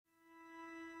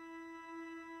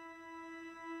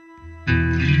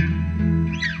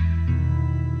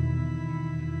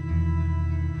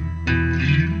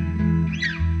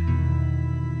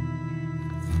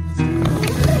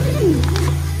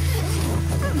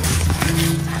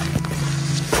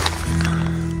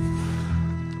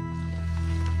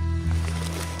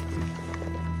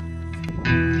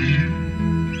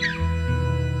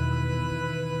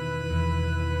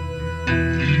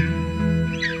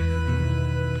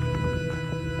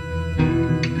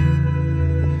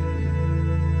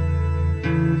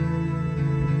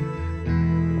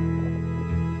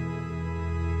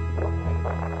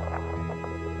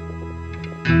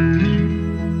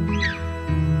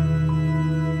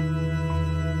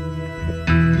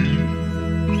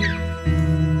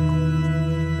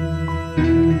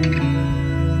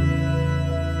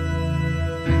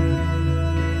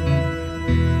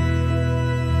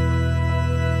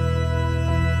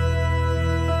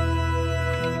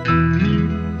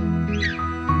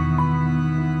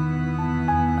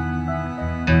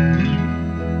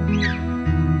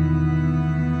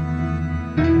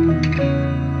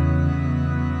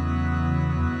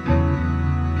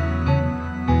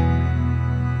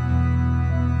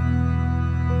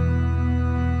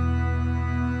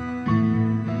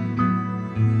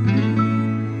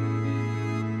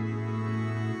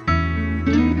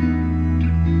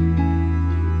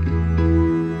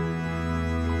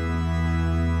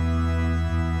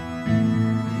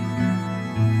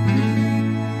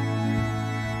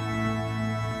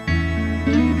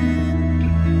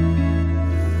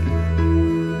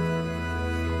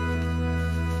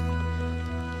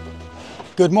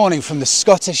Good morning from the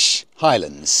Scottish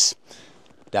Highlands.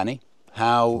 Danny,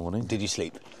 how did you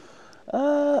sleep?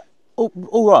 All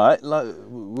right. Like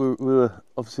we were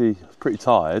obviously pretty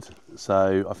tired,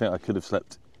 so I think I could have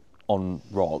slept on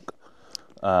rock.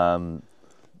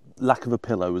 Lack of a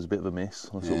pillow was a bit of a miss.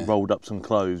 I sort of rolled up some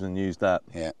clothes and used that.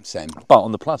 Yeah, same. But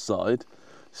on the plus side,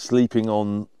 sleeping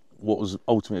on what was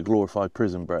ultimately a glorified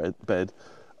prison bed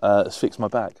has fixed my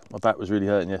back. My back was really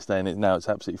hurting yesterday, and now it's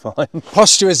absolutely fine.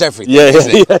 Posture is everything,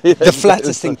 isn't it? Yeah. The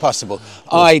flattest thing possible.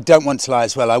 I don't want to lie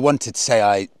as well. I wanted to say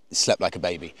I slept like a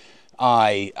baby.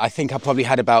 I think I probably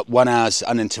had about 1 hour's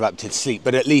uninterrupted sleep,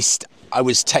 but at least I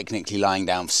was technically lying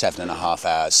down for 7.5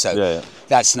 hours. So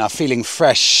that's enough. Feeling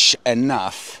fresh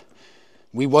enough.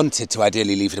 We wanted to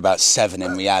ideally leave at about 7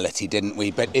 in reality, didn't we?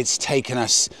 But it's taken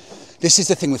us... This is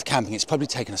the thing with camping. It's probably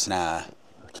taken us an hour.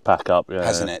 To pack up,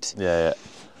 hasn't it? Yeah.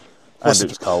 And it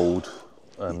was cold,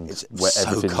 and it's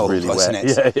everything's so cold, really wasn't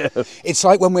wet. It? Yeah. It's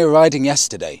like when we were riding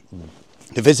yesterday.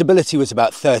 The visibility was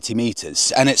about 30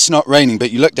 metres, and it's not raining, but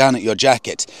you look down at your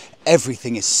jacket,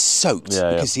 everything is soaked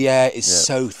because the air is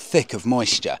so thick of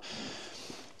moisture.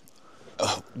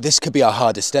 Oh, this could be our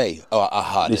hardest day, or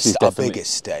our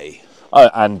biggest day.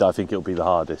 And I think it'll be the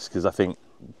hardest, because I think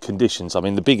conditions,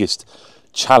 the biggest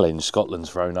challenge Scotland's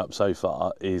thrown up so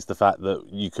far is the fact that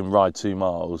you can ride 2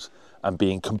 miles and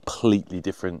be in completely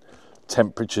different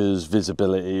temperatures,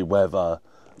 visibility, weather.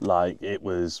 Like, it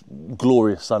was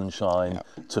glorious sunshine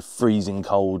to freezing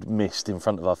cold mist in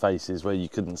front of our faces where you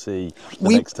couldn't see the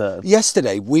next turn.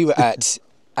 Yesterday we were at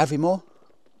Aviemore,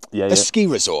 a ski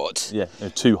resort. Yeah,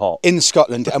 too hot. In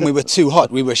Scotland, and we were too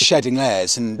hot. We were shedding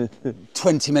layers, and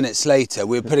 20 minutes later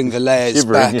we were putting the layers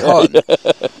back on.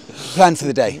 Plan for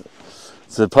the day.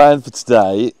 So the plan for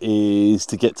today is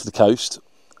to get to the coast.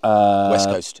 West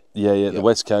Coast. The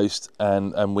West Coast,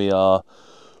 and we are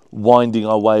winding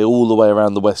our way all the way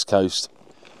around the West Coast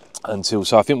until,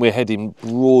 so I think we're heading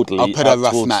broadly. I'll put a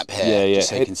rough map here, just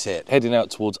so you can see it. Heading out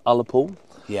towards Ullapool.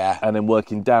 Yeah. And then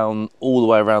working down all the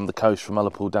way around the coast from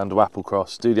Ullapool down to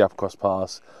Applecross, do the Applecross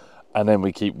Pass, and then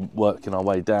we keep working our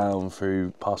way down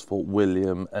through past Fort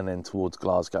William and then towards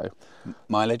Glasgow.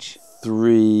 Mileage?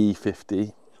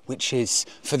 350. Which is,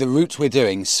 for the route we're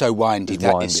doing, so windy,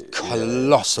 is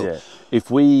colossal. Yeah. If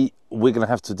we're going to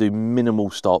have to do minimal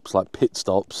stops, like pit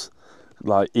stops,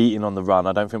 like eating on the run,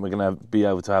 I don't think we're going to be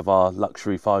able to have our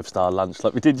luxury 5-star lunch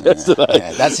like we did yesterday.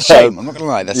 Yeah, that's a shame. I'm not going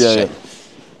to lie, that's a shame.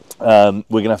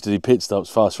 We're going to have to do pit stops,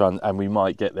 fast run, and we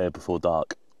might get there before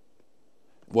dark.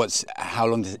 How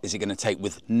long is it going to take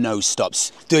with no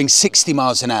stops? Doing 60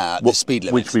 miles an hour, the speed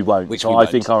limit. Which we won't. I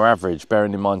think our average,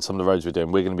 bearing in mind some of the roads we're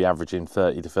doing, we're going to be averaging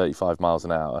 30 to 35 miles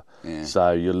an hour. Yeah.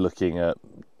 So you're looking at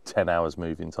 10 hours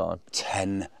moving time.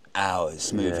 10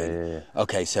 hours moving? Yeah.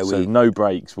 Okay, so no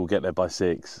breaks, we'll get there by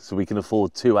 6. So we can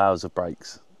afford 2 hours of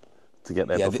breaks to get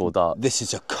there before dark. This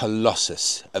is a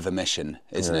colossus of a mission,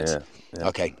 isn't it? Yeah.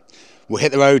 Okay, we'll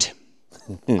hit the road.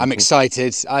 I'm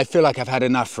excited. I feel like I've had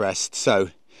enough rest, so...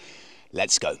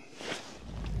 let's go.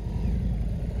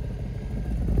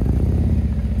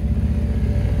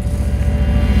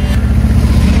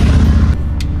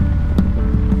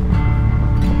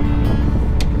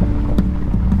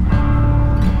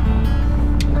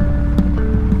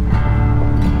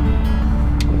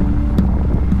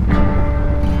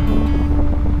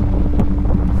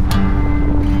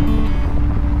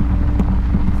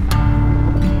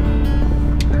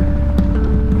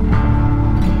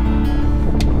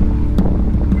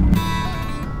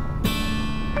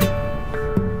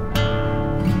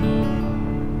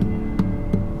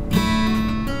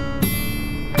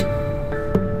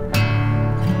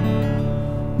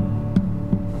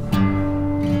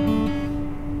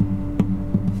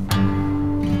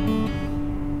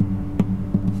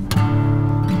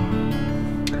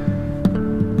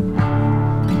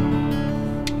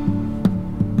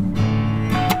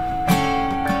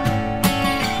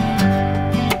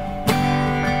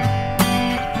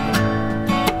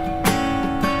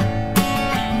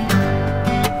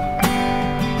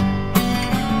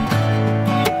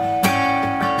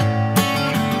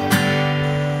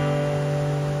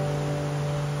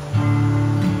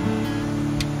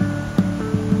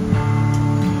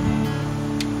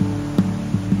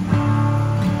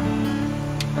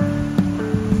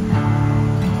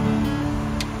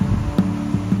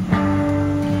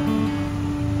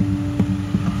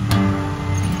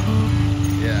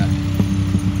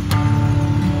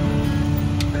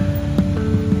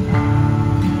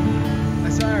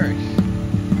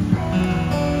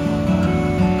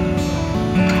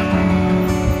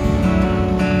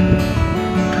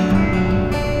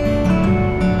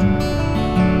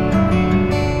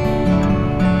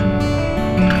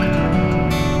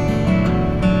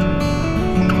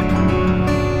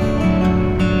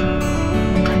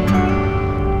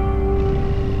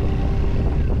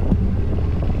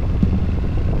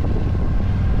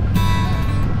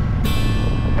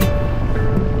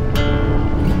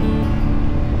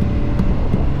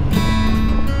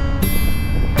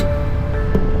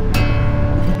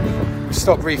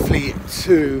 stop briefly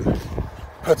to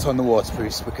put on the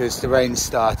waterproofs because the rain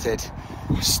started.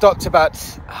 Stopped about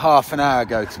half an hour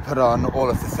ago to put on all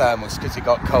of the thermals because it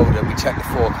got colder. We checked the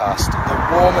forecast.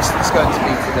 The warmest it's going to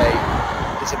be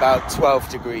today is about 12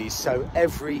 degrees, so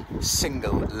every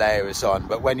single layer is on.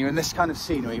 But when you're in this kind of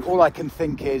scenery, all I can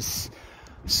think is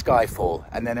Skyfall,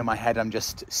 and then in my head I'm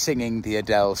just singing the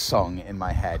Adele song in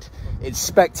my head. It's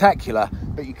spectacular,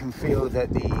 but you can feel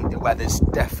that the weather's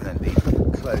definitely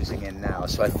closing in now,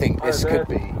 so I think this could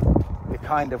be the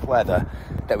kind of weather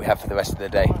that we have for the rest of the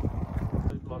day.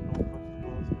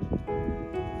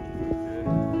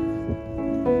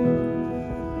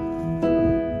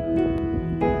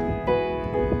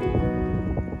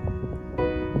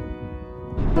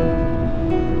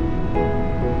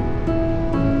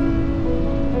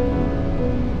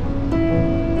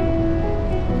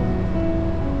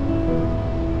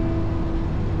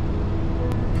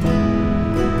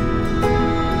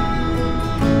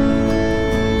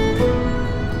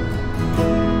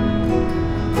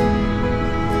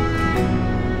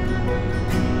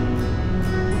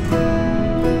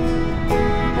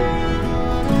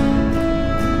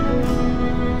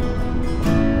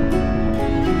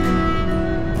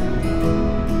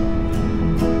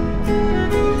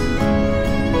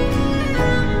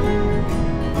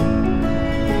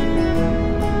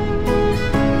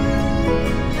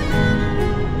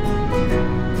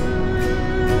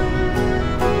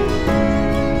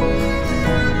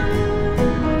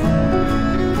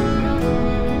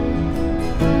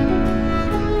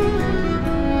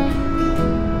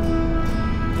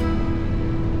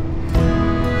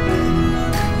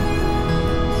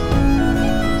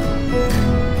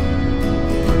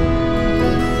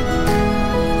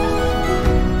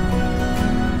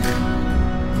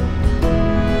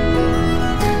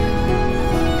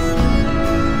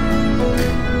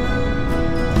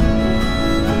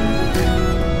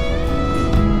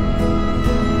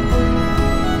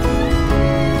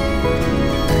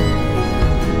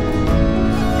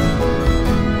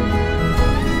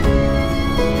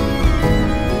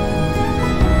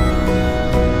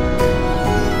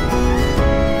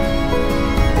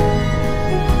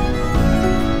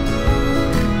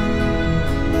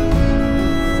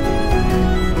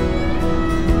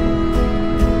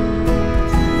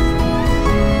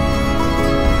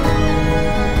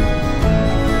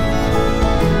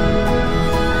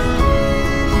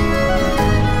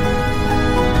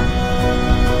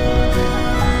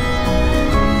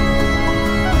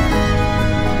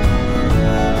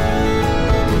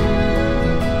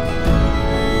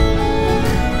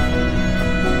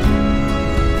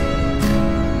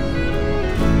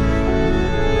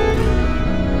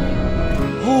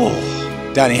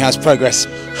 Danny, how's progress?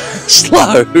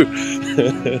 Slow.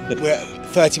 We're at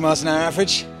 30 miles an hour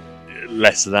average?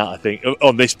 Less than that, I think,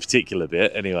 on this particular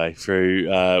bit anyway. Through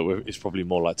it's probably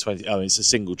more like 20. I mean, it's a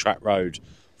single track road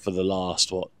for the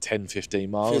last, what, 10-15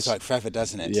 miles? Feels like forever,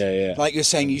 doesn't it? Yeah, yeah. Like you're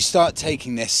saying, you start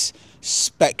taking this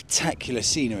spectacular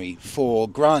scenery for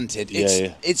granted.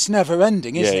 It's never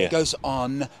ending, isn't it? It goes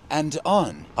on and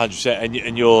on. 100%.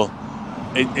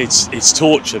 And it's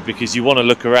torture because you want to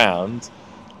look around,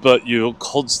 but you're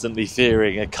constantly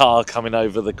fearing a car coming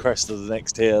over the crest of the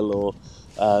next hill, or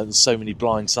so many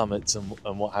blind summits and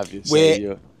what have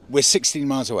you. We're 16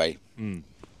 miles away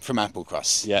from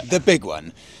Applecross, yeah, the big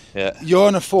one. Yeah. You're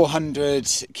on a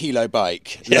 400-kilo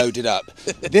bike, loaded up.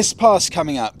 This pass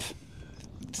coming up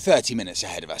 30 minutes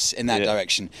ahead of us in that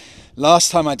direction.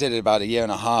 Last time I did it about a year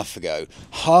and a half ago,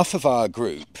 half of our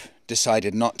group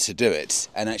decided not to do it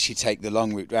and actually take the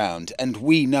long route round, and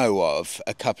we know of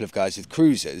a couple of guys with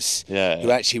cruisers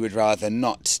who actually would rather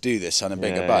not do this on a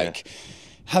bigger bike.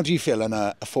 How do you feel on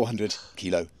a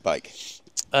 400-kilo bike?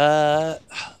 I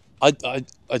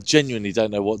genuinely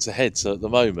don't know what's ahead. So at the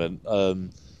moment,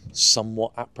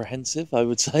 somewhat apprehensive, I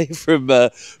would say, from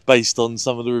based on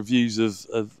some of the reviews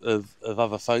of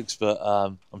other folks. But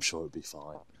I'm sure it'll be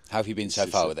fine. How have you been so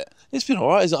far with it? It's been all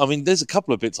right. I mean, there's a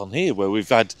couple of bits on here where we've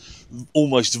had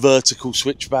almost vertical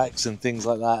switchbacks and things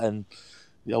like that, and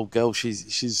the old girl,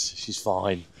 she's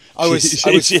fine. I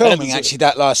was filming actually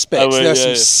that last bit. There were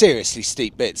some seriously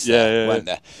steep bits weren't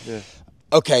there? Yeah.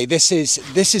 Okay, this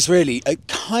is really a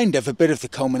kind of a bit of the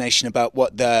culmination about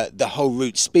what the whole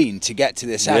route's been to get to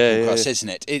this Applecross, isn't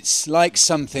it? It's like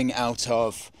something out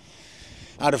of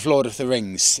Lord of the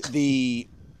Rings.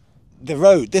 The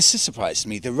road, this has surprised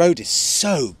me, the road is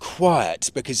so quiet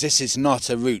because this is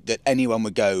not a route that anyone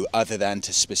would go other than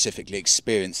to specifically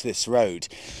experience this road.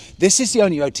 This is the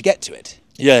only road to get to it.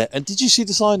 Yeah, and did you see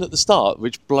the sign at the start,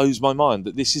 which blows my mind,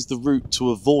 that this is the route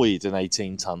to avoid an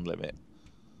 18-ton limit?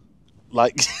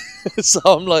 Like, so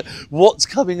I'm like, what's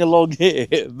coming along here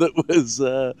that was,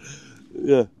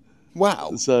 yeah.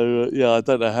 Wow. So, yeah, I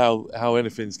don't know how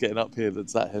anything's getting up here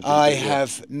that's that heavy. I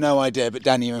have no idea, but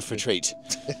Danny, you're in for a treat.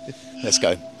 Let's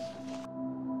go.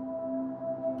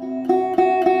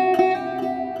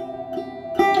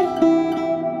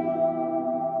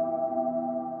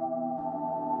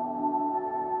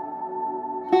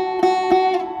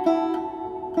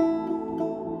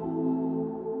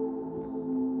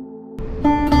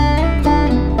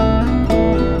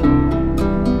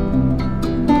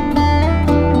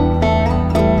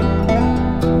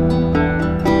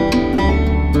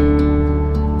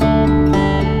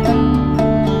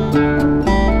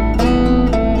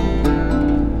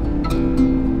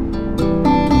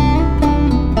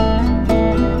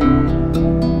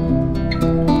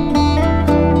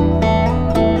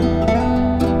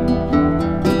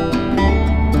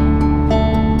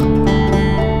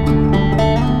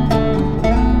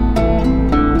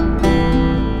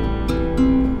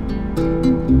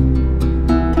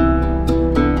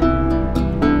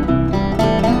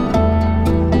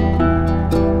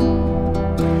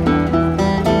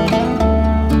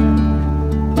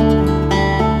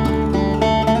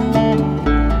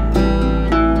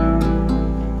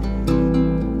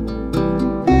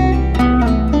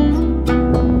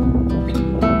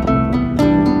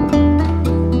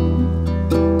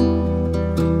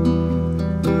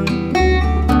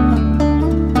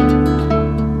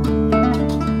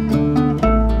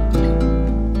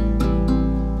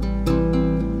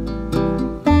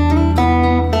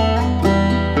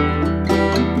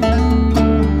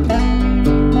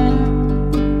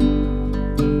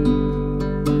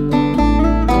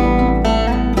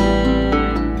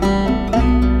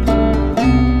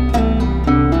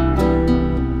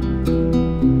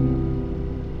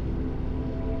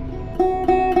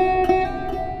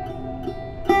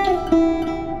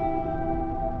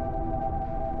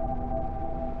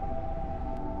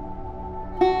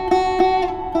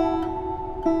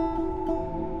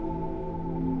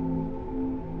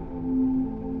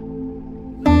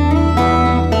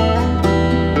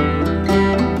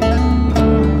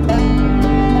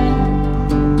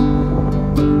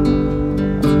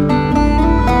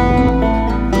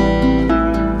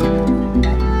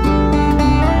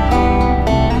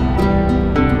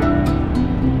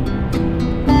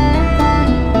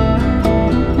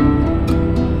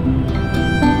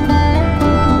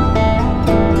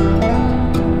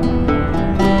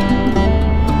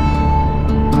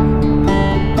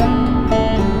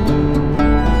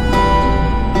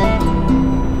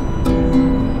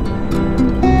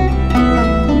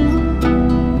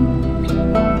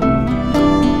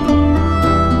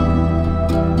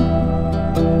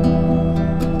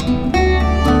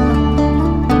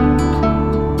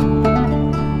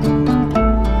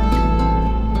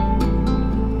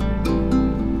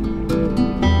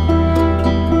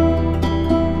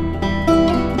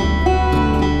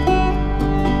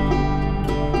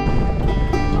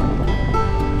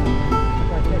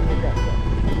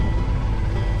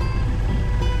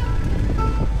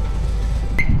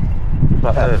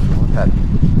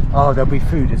 Oh, there'll be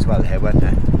food as well here, won't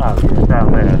there? Oh, yeah,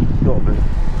 down there. Got a bit.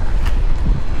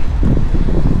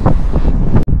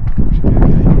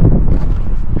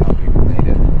 Can't believe we made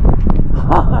it.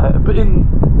 But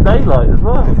in daylight as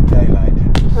well. In daylight.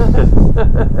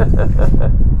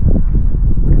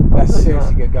 That's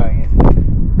seriously good going, isn't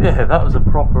it? Yeah, that was a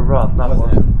proper run, that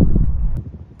Wasn't one.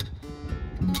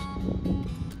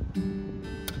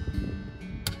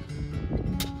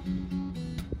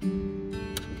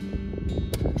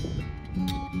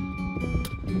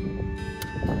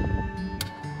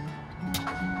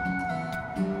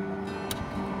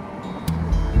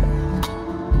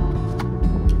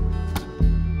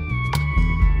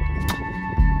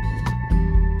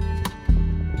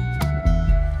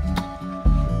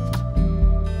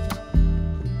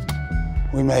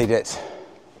 We made it.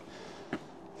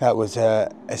 That was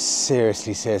a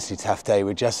seriously tough day.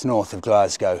 We're just north of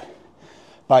Glasgow.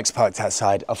 Bikes parked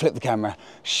outside. I'll flip the camera,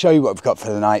 show you what we've got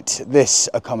for the night. This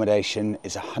accommodation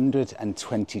is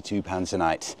 £122 a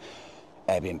night,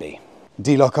 Airbnb.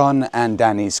 D-lock on, and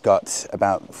Danny's got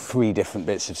about 3 different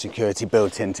bits of security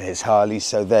built into his Harley,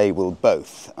 so they will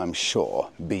both, I'm sure,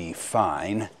 be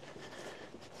fine.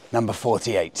 Number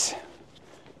 48.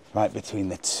 Right between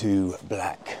the 2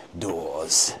 black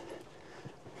doors.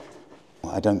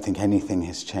 I don't think anything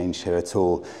has changed here at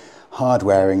all. Hard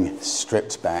wearing,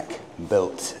 stripped back,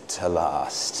 built to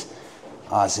last.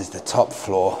 Ours is the top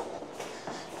floor.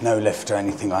 No lift or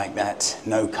anything like that.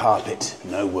 No carpet,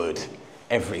 no wood.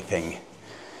 Everything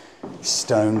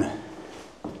stone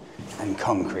and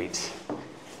concrete.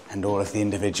 and all of the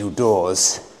individual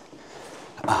doors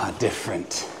are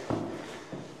different.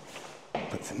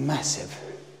 But the massive,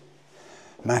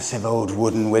 massive old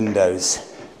wooden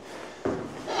windows.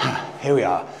 Here we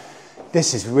are.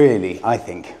 This is really, I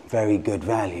think, very good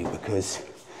value because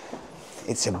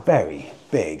it's a very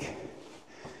big,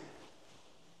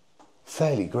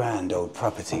 fairly grand old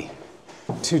property.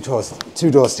 Two doors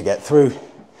to get through.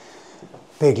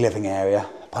 Big living area.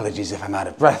 Apologies if I'm out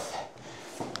of breath.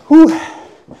 Whew.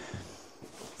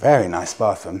 Very nice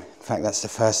bathroom. In fact, that's the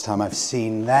first time I've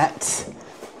seen that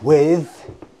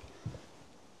with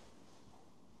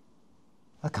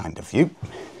a kind of view.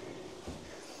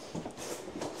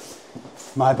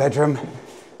 My bedroom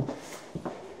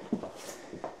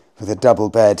with a double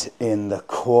bed in the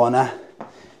corner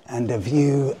and a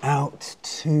view out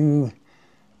to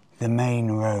the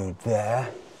main road there.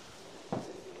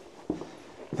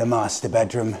 The master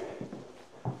bedroom.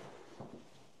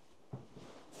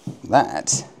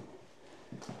 That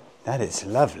is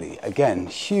lovely. Again,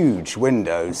 huge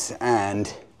windows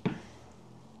and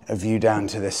a view down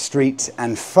to the street.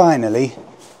 And finally,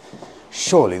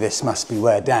 surely this must be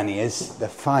where Danny is, the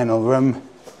final room.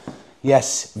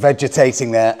 Yes,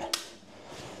 vegetating there.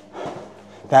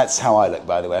 That's how I look,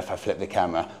 by the way, if I flip the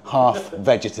camera. Half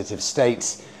vegetative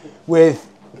state with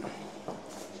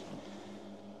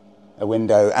a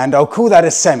window, and I'll call that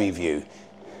a semi-view,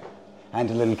 and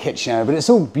a little kitchen area, but it's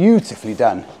all beautifully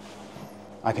done.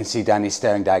 I can see Danny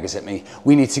staring daggers at me.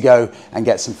 We need to go and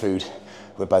get some food.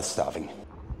 We're both starving.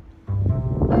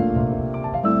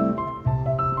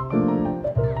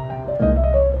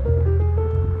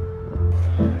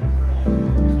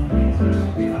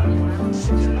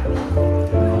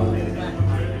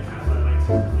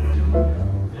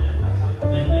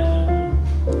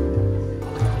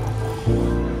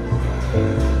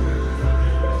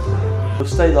 I've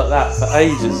stayed like that for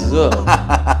ages as well.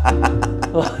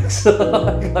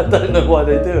 I don't know why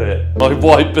they do it. My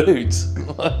white boots.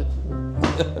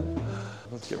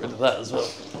 Let's get rid of that as well.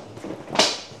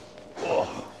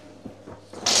 Oh.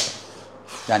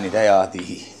 Danny, they are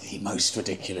the most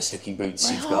ridiculous looking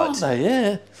boots you've got. Aren't they?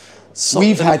 Yeah.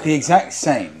 We've had the exact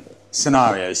same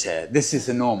scenarios here. This is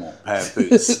a normal pair of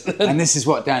boots, and this is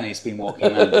what Danny's been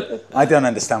walking around in. I don't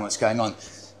understand what's going on.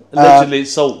 Allegedly,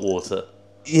 it's salt water.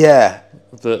 Yeah.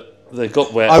 But they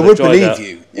got wet. I would believe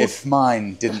you if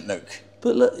mine didn't look.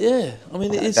 But look, yeah, I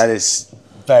mean, it is. That is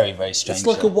very, very strange. It's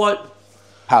like a white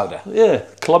powder. Yeah,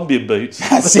 Colombian boots.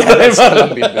 That's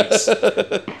Colombian boots.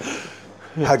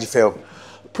 How do you feel?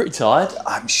 Pretty tired.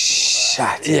 I'm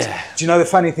shattered. Yeah. Do you know the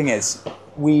funny thing is,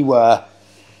 we were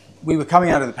coming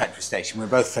out of the petrol station. We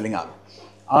were both filling up.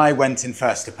 I went in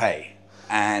first to pay,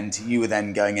 and you were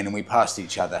then going in, and we passed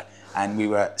each other, and we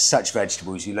were such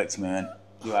vegetables. You looked at me and went,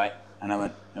 "You right?" And I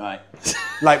went, "All right."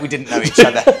 Like we didn't know each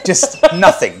other. Just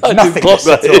nothing. Nothing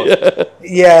at all.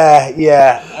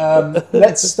 Yeah.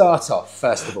 Let's start off,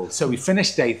 first of all. So we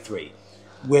finished day 3.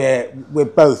 We're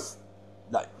both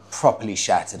like properly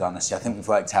shattered, honestly. I think we've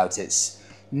worked out it's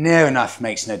near enough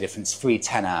makes no difference. 3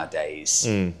 10-hour days.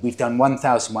 We've done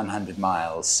 1,100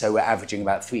 miles, so we're averaging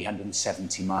about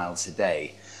 370 miles a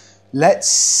day.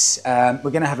 We're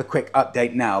going to have a quick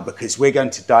update now because we're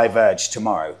going to diverge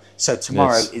tomorrow. So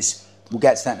tomorrow we'll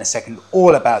get to that in a second,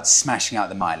 all about smashing out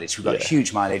the mileage. We've got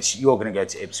huge mileage. You're going to go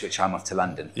to Ipswich, I'm off to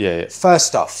London. Yeah.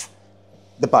 First off,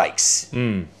 the bikes.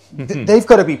 They've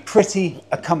got to be pretty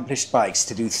accomplished bikes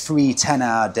to do 3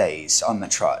 10-hour days on the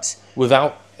trot.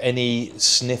 Without any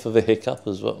sniff of a hiccup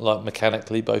as well, like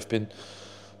mechanically, both been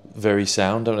very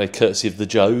sound, don't they? Courtesy of the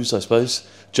Joes, I suppose.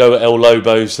 Joe at El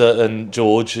Lobos and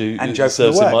George, who serves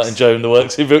him right, and Joe in the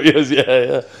works.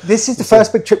 Yeah. This is the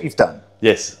first big trip you've done?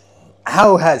 Yes.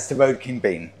 How has the Road King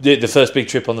been? The first big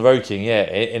trip on the Road King, yeah,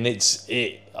 and it's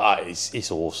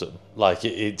awesome. Like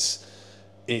it's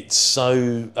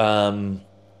so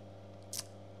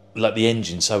like the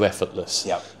engine's so effortless,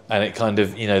 and it kind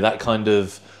of that kind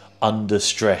of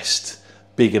understressed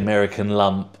big American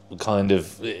lump kind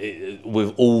of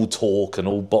with all torque and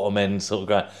all bottom end sort of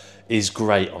ground is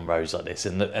great on roads like this,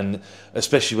 and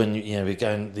especially when we're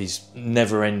going these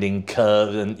never-ending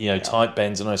curves and tight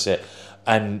bends and all that,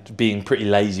 and being pretty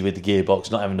lazy with the gearbox,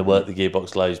 not having to work the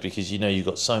gearbox loads because you've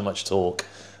got so much torque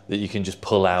that you can just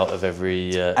pull out of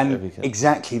every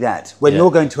exactly that. When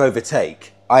you're going to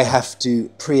overtake, I have to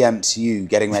preempt you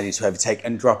getting ready to overtake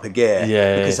and drop a gear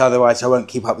because otherwise I won't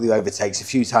keep up with the overtakes. A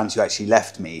few times you actually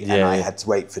left me and I had to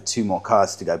wait for 2 more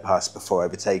cars to go past before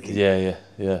overtaking.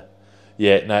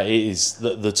 Yeah, no, it is.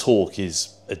 The torque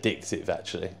is addictive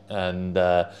actually, and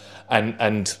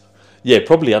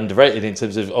probably underrated in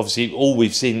terms of obviously all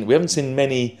we've seen. We haven't seen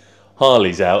many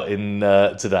Harleys out in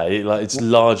today. Like it's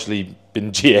largely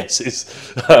been GS's.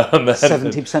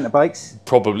 70% of bikes?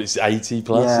 Probably it's 80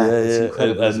 plus. Yeah, Yeah, it's yeah.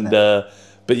 incredible, And isn't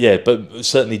it? but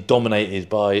certainly dominated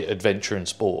by adventure and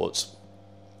sports,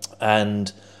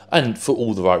 and for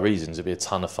all the right reasons. It'd be a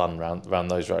ton of fun around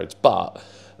those roads. But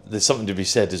there's something to be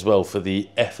said as well for the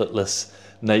effortless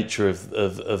nature of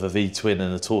a V-twin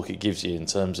and the torque it gives you in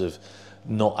terms of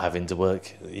not having to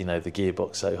work, the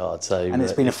gearbox so hard. So and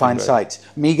it's been a fine sight.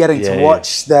 Me getting to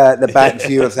watch the back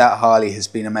view of that Harley has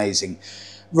been amazing.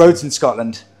 Roads in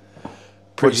Scotland,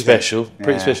 pretty special.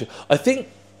 Pretty special. I think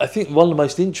one of the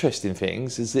most interesting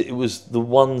things is that it was the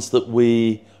ones that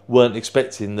we weren't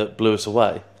expecting that blew us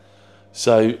away.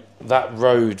 So that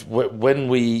road, when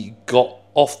we got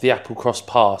off the Applecross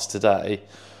Pass today,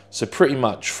 so pretty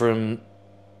much from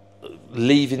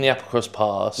leaving the Applecross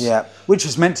Pass, which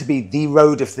was meant to be the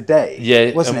road of the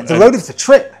day, wasn't it? The road of the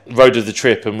trip. Road of the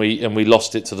trip, and we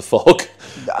lost it to the fog.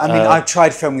 I mean, I've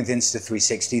tried filming with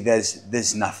Insta360.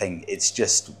 There's nothing. It's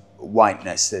just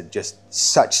whiteness. Just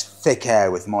such thick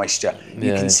air with moisture.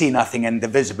 You can see nothing, and the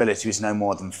visibility was no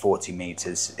more than 40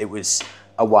 meters. It was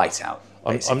a whiteout.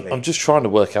 I'm just trying to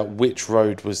work out which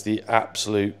road was the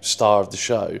absolute star of the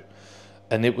show,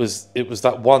 and it was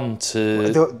that one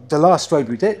to the last road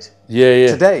we did.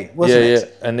 Today, wasn't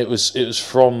it? And it was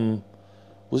from,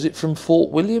 was it from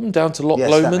Fort William down to Loch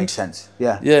Lomond? Yes, that makes sense.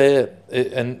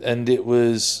 And it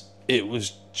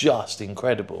was just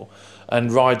incredible,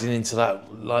 and riding into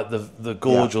that like the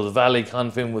gorge or the valley kind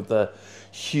of thing with the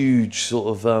huge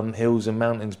sort of hills and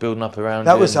mountains building up around.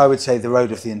 That was, I would say, the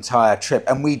road of the entire trip,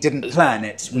 and we didn't plan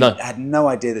it. We had no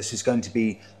idea this was going to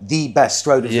be the best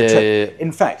road of the trip.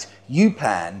 In fact, you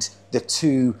planned the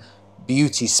 2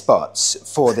 beauty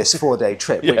spots for this 4-day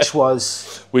trip, which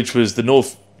was the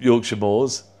North Yorkshire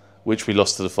Moors, which we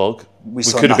lost to the fog. We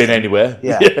saw could have nothing. been anywhere.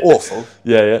 Awful.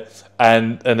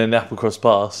 And then Applecross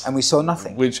Pass, and we saw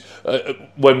nothing. Which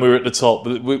when we were at the top,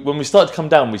 when we started to come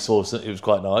down, we saw it was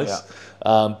quite nice.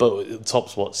 But the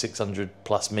top's 600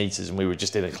 plus meters, and we were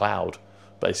just in a cloud,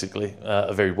 basically,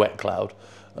 a very wet cloud.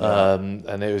 And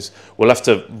it was. We'll have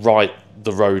to write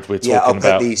the road we're talking about.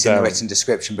 I'll put these in the written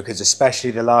description, because especially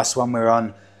the last one we were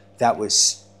on, that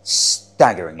was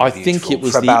staggeringly beautiful. I think it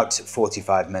was about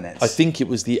 45 minutes. I think it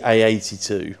was the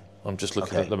A82. I'm just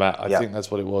looking at the map. I think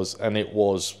that's what it was, and it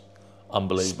was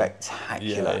unbelievable,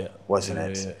 spectacular, wasn't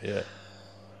it?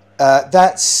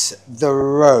 That's the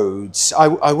roads.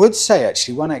 I would say,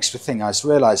 actually, one extra thing I was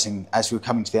realising as we were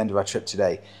coming to the end of our trip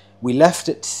today, we left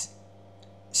at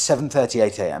 7:30,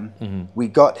 8 a.m. We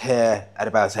got here at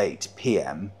about 8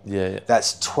 p.m.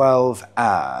 That's 12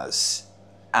 hours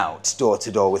out, door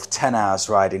to door, with 10 hours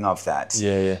riding of that.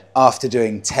 After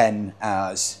doing 10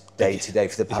 hours day to day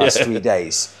for the past 3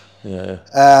 days.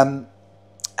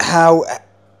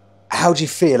 How do you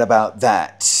feel about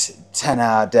that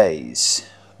 10-hour days?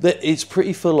 It's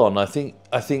pretty full on. I think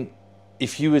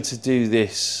if you were to do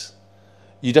this,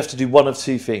 you'd have to do one of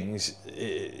two things.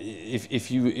 If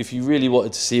you really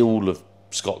wanted to see all of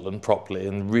Scotland properly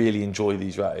and really enjoy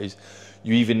these roads,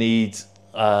 you either need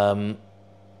to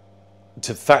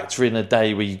factor in a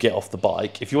day where you get off the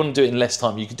bike. If you want to do it in less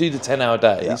time, you could do the 10-hour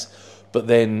days, but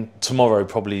then tomorrow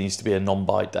probably needs to be a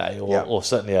non-bike day, or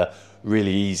certainly a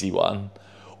really easy one.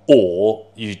 Or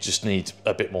you just need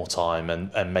a bit more time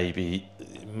and maybe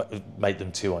make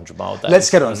them 200-mile days. Let's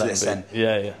get on to this then.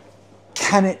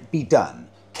 Can it be done?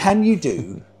 Can you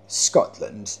do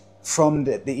Scotland from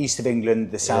the east of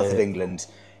England, the south of England,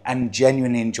 and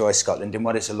genuinely enjoy Scotland in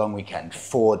what is a long weekend,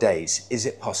 4 days? Is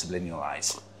it possible in your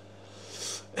eyes?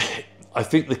 I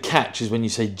think the catch is when you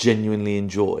say genuinely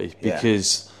enjoy,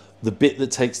 because the bit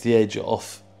that takes the edge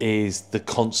off is the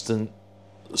constant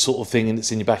sort of thing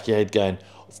that's in your back of your head going,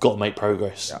 I've got to make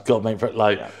progress. Got to make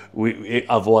progress.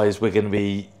 Otherwise we're going to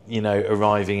be,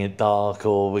 arriving at dark,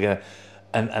 or we're going to,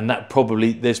 and that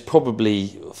probably, there's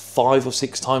probably 5 or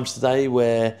 6 times today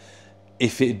where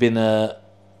if it had been a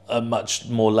much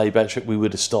more laid back trip, we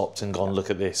would have stopped and gone, look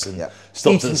at this, and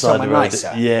stopped at the side of the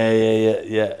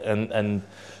road.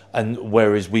 And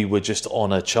whereas we were just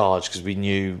on a charge because we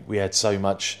knew we had so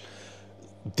much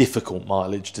difficult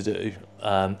mileage to do.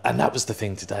 And that was the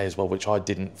thing today as well, which I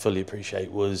didn't fully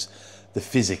appreciate, was the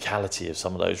physicality of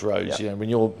some of those roads. When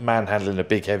you're manhandling a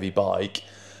big heavy bike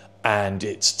and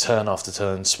it's turn after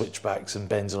turn, switchbacks and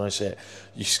bends and all that shit,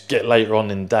 you get later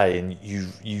on in the day and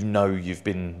you've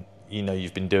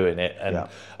been doing it,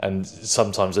 and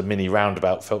sometimes a mini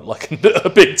roundabout felt like a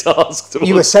big task.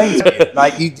 You were saying to me,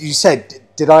 like you said,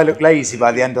 Did I look lazy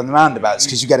by the end on the roundabouts?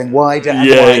 Because you're getting wider and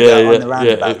wider on the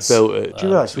roundabouts. Yeah, it felt it. Do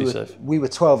you realise we were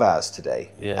 12 hours today,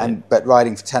 but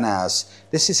riding for 10 hours.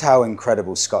 This is how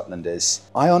incredible Scotland is.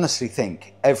 I honestly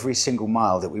think every single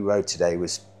mile that we rode today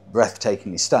was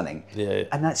breathtakingly stunning.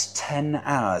 And that's 10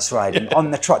 hours riding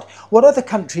on the trot. What other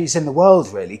countries in the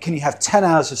world, really, can you have 10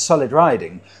 hours of solid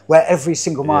riding where every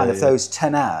single mile of those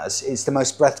 10 hours is the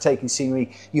most breathtaking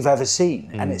scenery you've ever seen?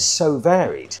 And it's so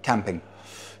varied. Camping.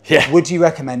 Would you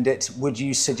recommend it? Would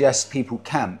you suggest people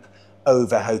camp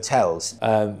over hotels?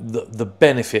 The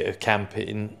benefit of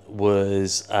camping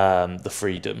was the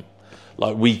freedom.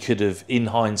 Like, we could have, in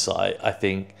hindsight, I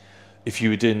think, if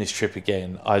you were doing this trip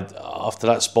again, after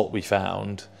that spot we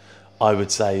found, I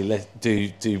would say let's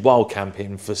do wild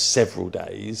camping for several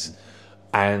days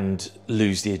and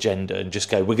lose the agenda and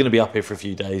just go, we're going to be up here for a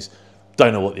few days,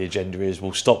 don't know what the agenda is,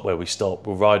 we'll stop where we stop,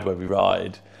 we'll ride where we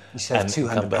ride. You save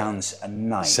 £200 a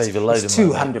night. Save a load of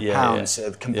money.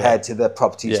 £200 compared to the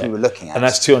properties we were looking at. And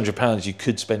that's £200 you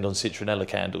could spend on citronella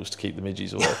candles to keep the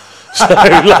midges away. So,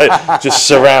 like, just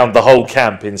surround the whole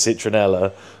camp in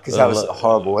citronella. Because that was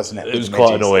horrible, wasn't it? It was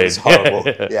quite annoying. It was horrible.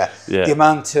 The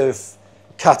amount of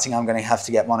cutting I'm going to have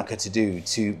to get Monica to do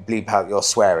to bleep out your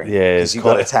swearing. Because you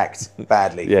got attacked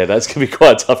badly. That's going to be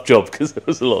quite a tough job because there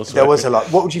was a lot of swearing. There was a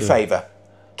lot. What would you favour?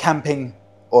 Camping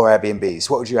or Airbnbs?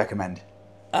 What would you recommend?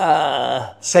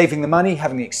 Saving the money,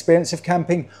 having the experience of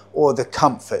camping, or the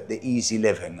comfort, the easy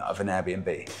living of an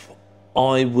Airbnb?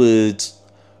 I would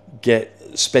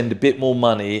spend a bit more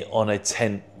money on a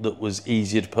tent that was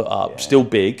easier to put up, still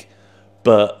big,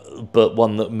 but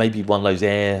one that maybe one of those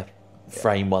air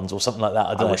frame ones or something like that.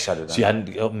 I wish I'd have done so you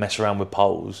hadn't got to mess around with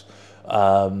poles,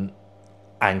 and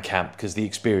camp, because the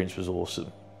experience was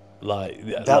awesome.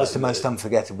 That was the most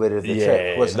unforgettable bit of the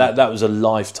trip, wasn't it? That was a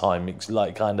lifetime,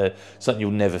 like, kind of something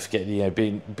you'll never forget. You know,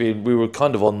 being we were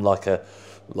kind of on like a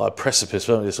precipice,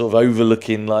 weren't we? Sort of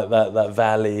overlooking like that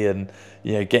valley, and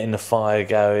getting the fire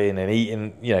going and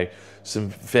eating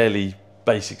some fairly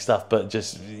basic stuff, but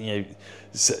just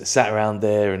sat around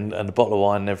there and a bottle of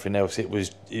wine and everything else. It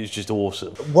was just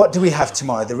awesome. What do we have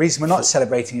tomorrow? The reason we're not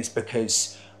celebrating is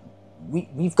because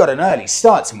we've got an early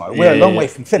start tomorrow. We're a long way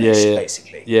from finish,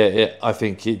 basically. I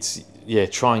think it's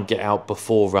try and get out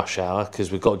before rush hour,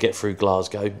 because we've got to get through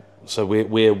Glasgow. So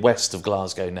we're west of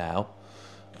Glasgow now,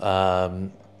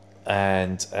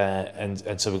 and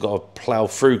so we've got to plough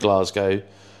through Glasgow,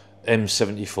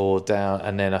 M74 down,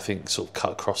 and then I think sort of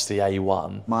cut across the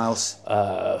A1. Miles?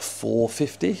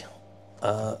 450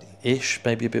 ish,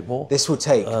 maybe a bit more. This will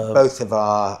take both of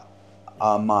our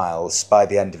miles by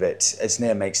the end of it. As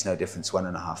near makes no difference,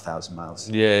 1,500 miles.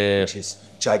 Which is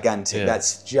gigantic.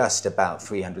 That's just about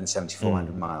 370,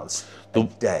 400 miles a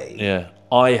day.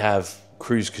 I have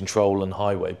cruise control and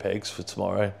highway pegs for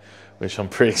tomorrow, which I'm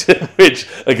pretty excited, which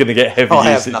are going to get heavy usage. I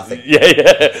have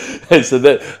nothing. So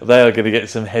they are going to get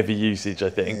some heavy usage, I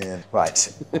think.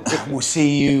 Right. We'll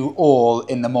see you all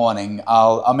in the morning.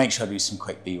 I'll make sure I do some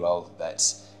quick B-roll.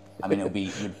 It'll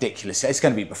be ridiculous. It's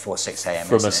going to be before 6 a.m.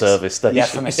 From a service station. Yeah,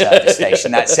 from a service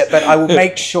station. That's it. But I will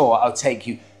make sure I'll take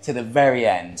you to the very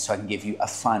end so I can give you a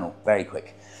final, very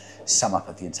quick sum up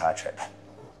of the entire trip.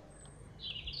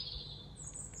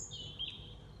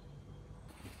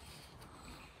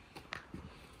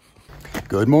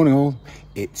 Good morning, all.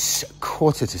 It's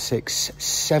 6:15,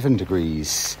 7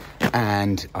 degrees,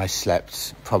 and I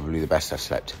slept probably the best I've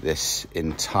slept this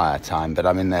entire time. But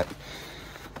I'm in that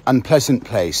unpleasant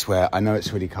place where I know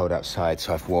it's really cold outside,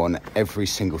 so I've worn every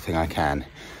single thing I can,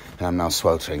 and I'm now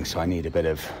sweltering, so I need a bit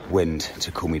of wind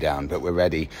to cool me down. But we're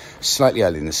ready slightly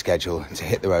early in the schedule to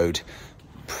hit the road,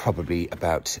 probably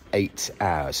about 8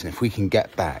 hours, and if we can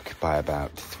get back by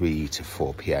about 3 to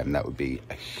 4 p.m, that would be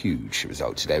a huge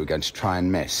result. Today we're going to try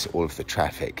and miss all of the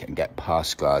traffic and get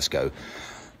past Glasgow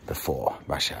before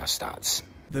rush hour starts.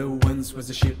 There once was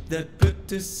a ship that put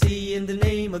to sea, and the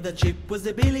name of that ship was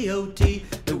the Billy O.T.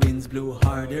 The winds blew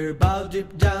harder, bow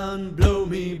drip down, blow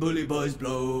me bully boys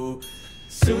blow.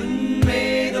 Soon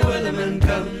may the wellerman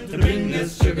come to bring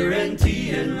us sugar and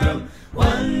tea and rum.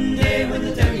 One day when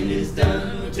the tonguing is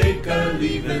done, we'll take our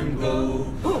leave and go.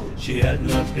 She had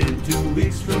not been 2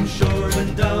 weeks from shore,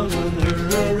 and down on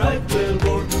her a right whale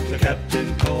bore. The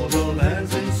captain called all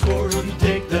hands and swore he'd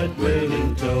take that whale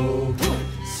in tow.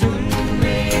 Soon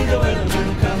may the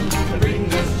wellerman come to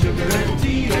bring us sugar and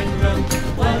tea and rum.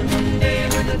 One day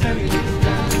when the tonguing is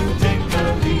done, we'll take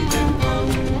our leave and go.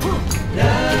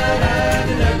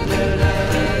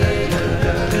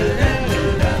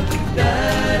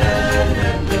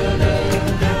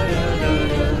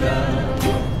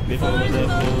 Before the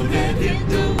boat had hit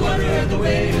the water, the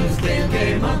whale's tail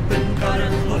came up and caught her.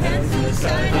 All hands to the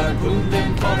side, harpooned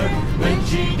and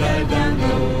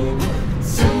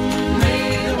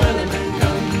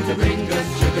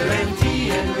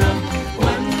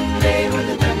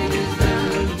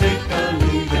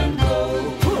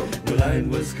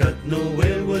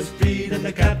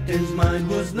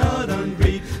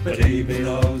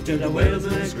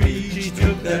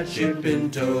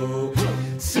so.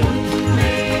 Soon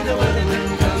may the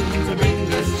weatherman come to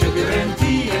bring us sugar and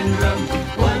tea and rum.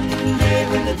 One day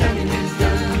when the tanning is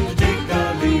done, we'll take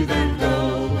our leave and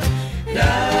go.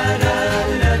 Da da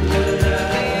da da da.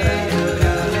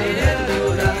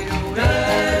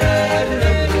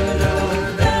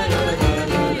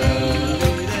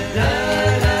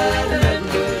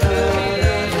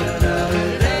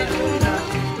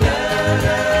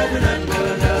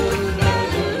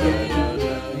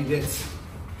 It's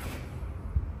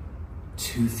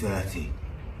 2:30.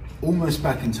 Almost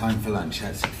back in time for lunch.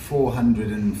 That's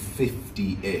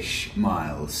 450-ish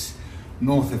miles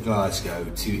north of Glasgow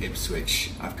to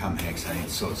Ipswich. I've come here because I need to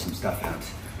sort some stuff out.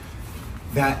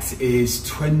 That is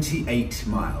 28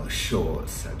 miles short,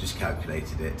 so I've just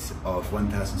calculated it, of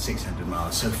 1,600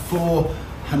 miles. So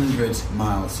 400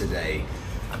 miles a day.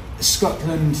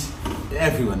 Scotland,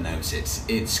 everyone knows it.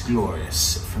 It's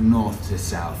glorious from north to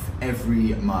south.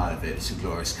 Every mile of it is a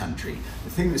glorious country.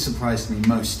 The thing that surprised me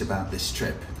most about this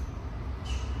trip,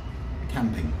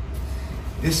 camping.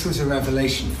 This was a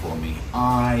revelation for me.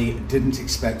 I didn't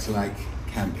expect to like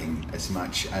camping as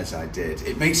much as I did.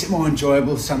 It makes it more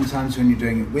enjoyable sometimes when you're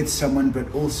doing it with someone, but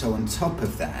also on top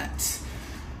of that,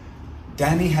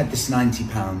 Danny had this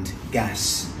 £90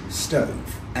 gas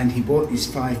stove, and he bought these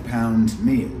 £5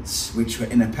 meals, which were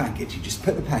in a packet. You just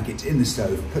put the packet in the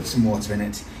stove, put some water in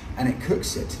it, and it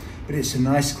cooks it. But it's a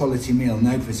nice quality meal,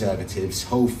 no preservatives,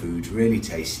 whole food, really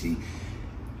tasty,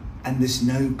 and there's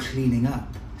no cleaning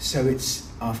up. So it's,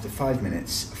 after 5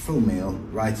 minutes, a full meal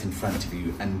right in front of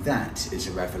you, and that is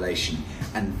a revelation.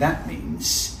 And that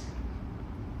means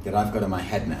that I've got in my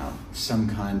head now some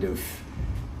kind of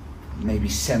maybe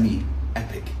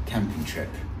semi-epic camping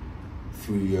trip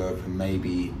through Europe and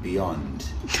maybe beyond.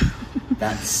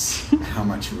 That's how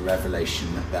much of a revelation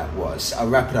that was. I'll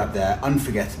wrap it up there.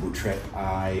 Unforgettable trip.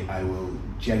 I will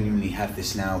genuinely have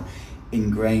this now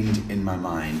ingrained in my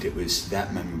mind. It was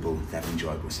that memorable, that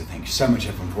enjoyable. So thank you so much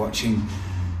everyone for watching.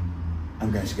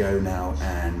 I'm going to go now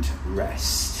and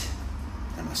rest,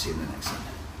 and I'll see you in the next one.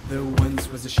 There once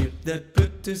was a ship that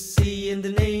put to sea, and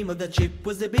the name of that ship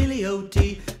was the Billy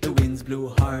O.T. The winds blew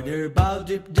harder, bow,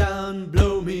 dip down,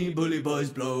 blow me bully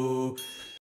boys blow.